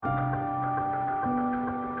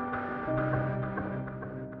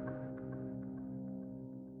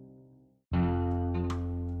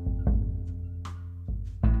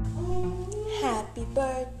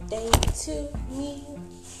birthday to me.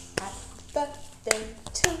 Happy birthday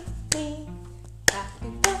to me. Happy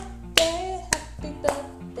birthday, happy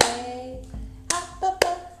birthday. Happy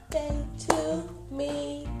birthday to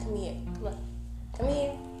me. Come here, come on. Come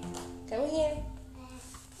here. Come here.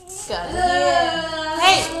 Come here.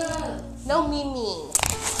 Hey! No mean.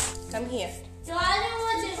 Come here. So I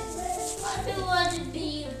don't want to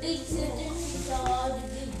be a big sister. So I want to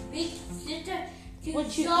be a big sister.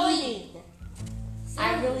 What you eating?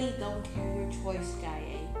 I really don't care your choice,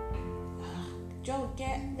 Gaye. Joe,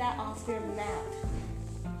 get that off your mouth.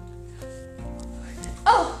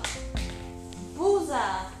 Oh!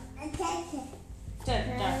 Booza!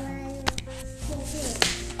 Dun.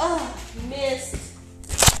 Oh, missed.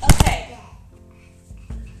 Okay.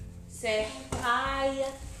 Say hi.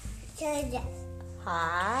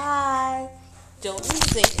 Hi. Don't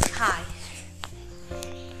say hi.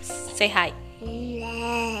 Say hi.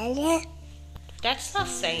 That's not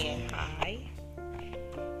saying hi.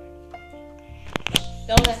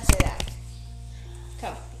 Don't let's say that.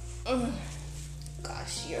 Come.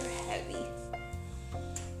 Gosh, you're heavy.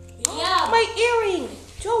 Yeah. My earring.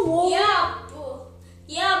 Joel.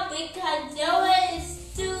 Yeah, because Joe is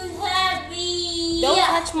too heavy. Don't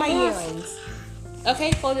touch my earrings.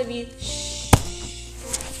 Okay, both of you. Shh.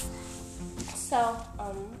 So,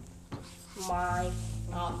 my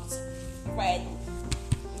mom's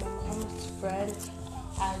friend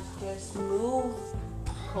has just moved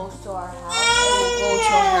close to our house, and we'll go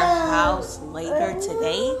to her house later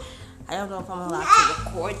today. I don't know if I'm allowed to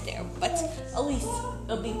record there, but at least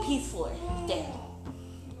it'll be peaceful there.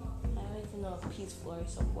 I don't even know if peaceful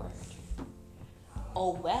is a word.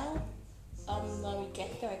 Oh well. When we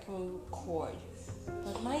get there, I can record.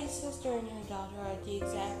 But my sister and her daughter are the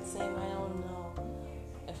exact same. I don't know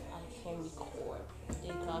if I can record. They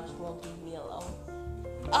just won't leave me alone.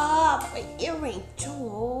 My earring,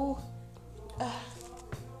 Joel.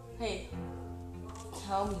 Hey,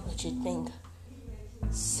 tell me what you think.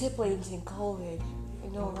 Siblings in COVID,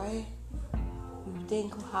 you know, right? You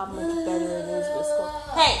think how much better it is with school.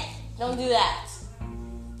 Hey, don't do that.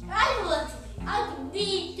 I can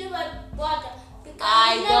be to my brother.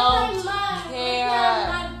 I don't care. I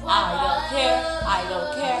don't care. I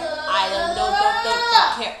don't care. I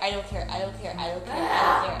don't care. I don't care. I don't care. I don't care.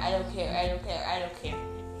 I don't care. I don't care. I don't care.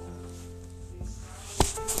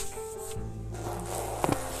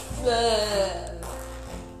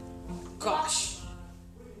 Gosh.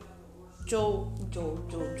 Joe.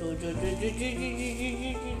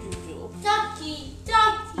 Ducky,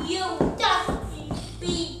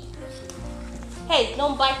 be. Hey,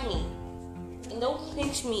 don't bite me. And don't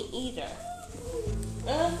pinch me either.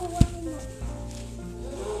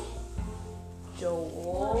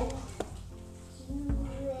 Joel.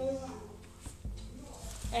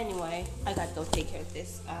 Anyway, I gotta go take care of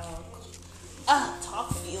this. Talk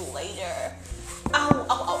to you later. Ow.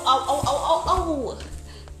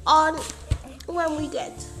 On when we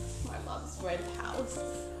get my mom's friend's house.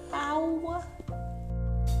 Ow.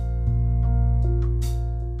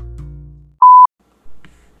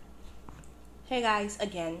 Hey guys,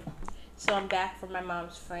 again. So I'm back from my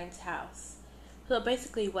mom's friend's house. So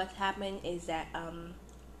basically what happened is that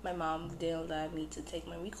my mom didn't allow me to take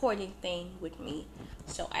my recording thing with me.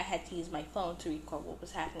 So I had to use my phone to record what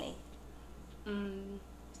was happening.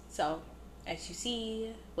 So as you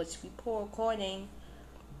see, what's recording.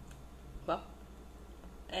 Well,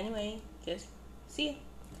 anyway, just see it.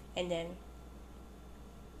 And then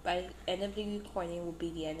by the end of the recording will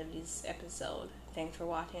be the end of this episode. Thanks for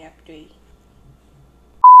watching after 3.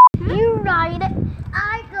 You ride it,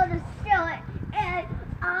 I go to sell it, and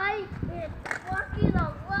I am walking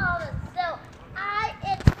along, so I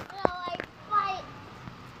am going fight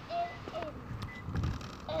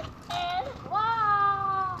and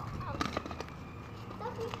wow!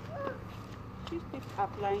 She's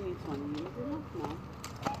applying it on you, isn't it now?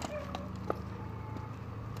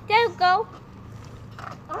 There you go.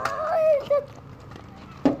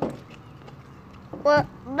 Well,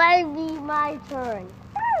 maybe my turn.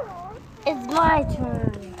 It's my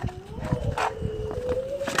turn.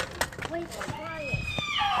 Wait, try it.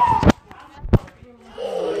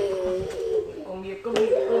 Come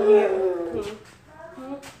here.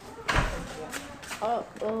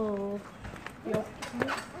 Uh-oh. Yeah.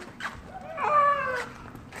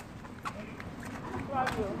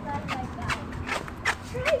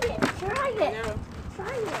 Try it. Try it.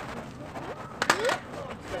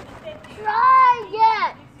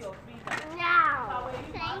 Now.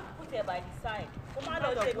 Put it by the side. Come on,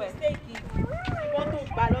 don't mistake. You want to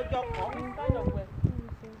balance your kind of way.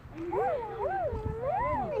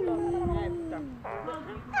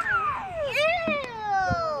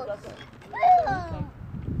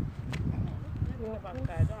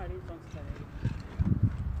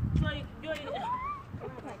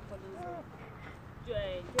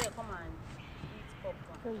 come and eat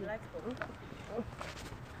popcorn. She likes popcorn.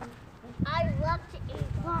 I love to eat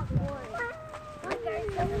popcorn. Look, they're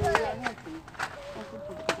so good.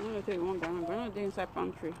 I'm going to take one down. I'm going to do inside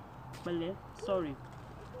pantry. Bale, sorry.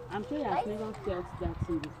 I'm sure you have never felt that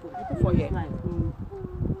thing before. You put for here. Like,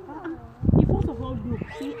 he first of all look,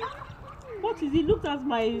 see, what is he? Looked at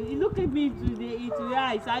my, he looked at me into the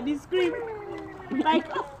eyes and he screamed. Like,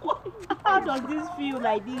 how does this feel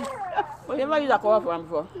like this? Well, you never used a cover for him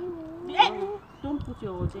before. Don't put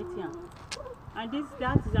your jet here. And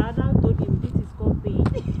that is another told him this is called pain.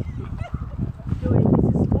 Joey,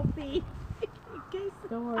 this is called pain.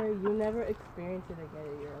 Don't worry, you never experience it again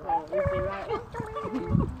in your life. Oh, it's a lie.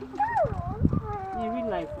 In real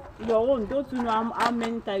life, your own, don't you know how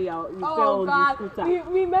many times you fell on the scooter?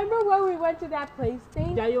 Remember when we went to that place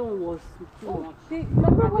thing? Jayon was too much.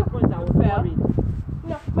 Remember At the point I was worried.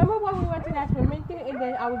 No, remember when we went to that swimming thing and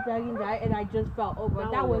then I was dragging that and I just fell over.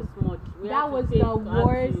 That was much. that was the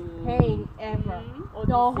worst pain ever.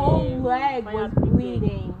 The whole leg was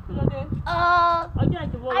bleeding.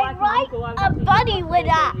 I write a bunny with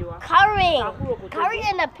a curry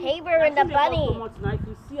and a paper and a bunny. If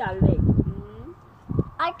you see a leg.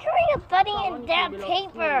 I curry a bunny in that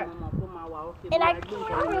paper. And I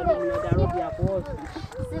carried it.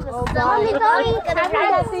 Oh God! I had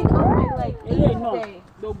that thing on my leg. Ilé náà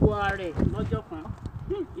gbogbo ara ẹ̀ lọ́jọ́ kan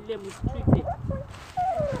ilé mu street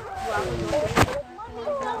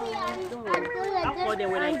I'll call them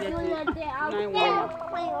when I get there.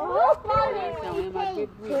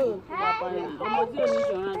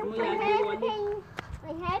 911.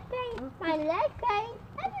 My head pain, my leg pain,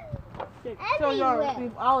 So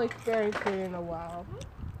we've all experienced it in a while.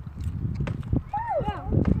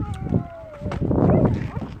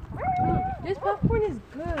 This popcorn is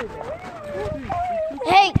good.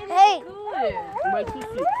 Hey! By 2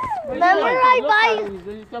 6. Remember I buy...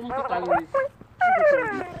 Only 70 calories.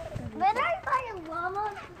 When I buy a llama,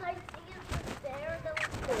 because I see it there,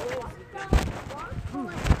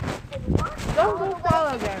 Don't go fall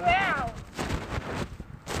again. down.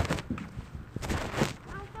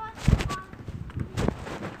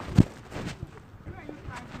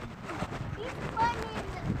 He's funny in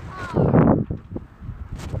the car.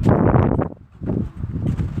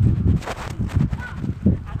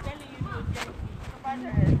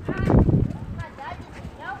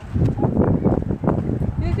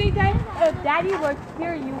 You see, if Daddy works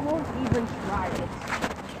here, you won't even try it.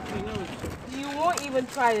 You won't even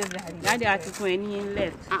try it, Daddy. Daddy had to put any in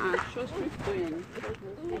left. Show street to you.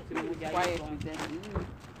 Quiet with them.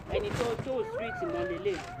 Ẹni tó street mọ́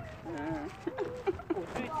lélẹ̀. Kò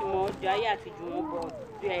street mọ́ ọjọ́ ayé àtijọ́ wọn bọ̀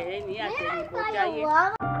ọdún ẹni àtẹnubọ̀ ọjọ́ ayé.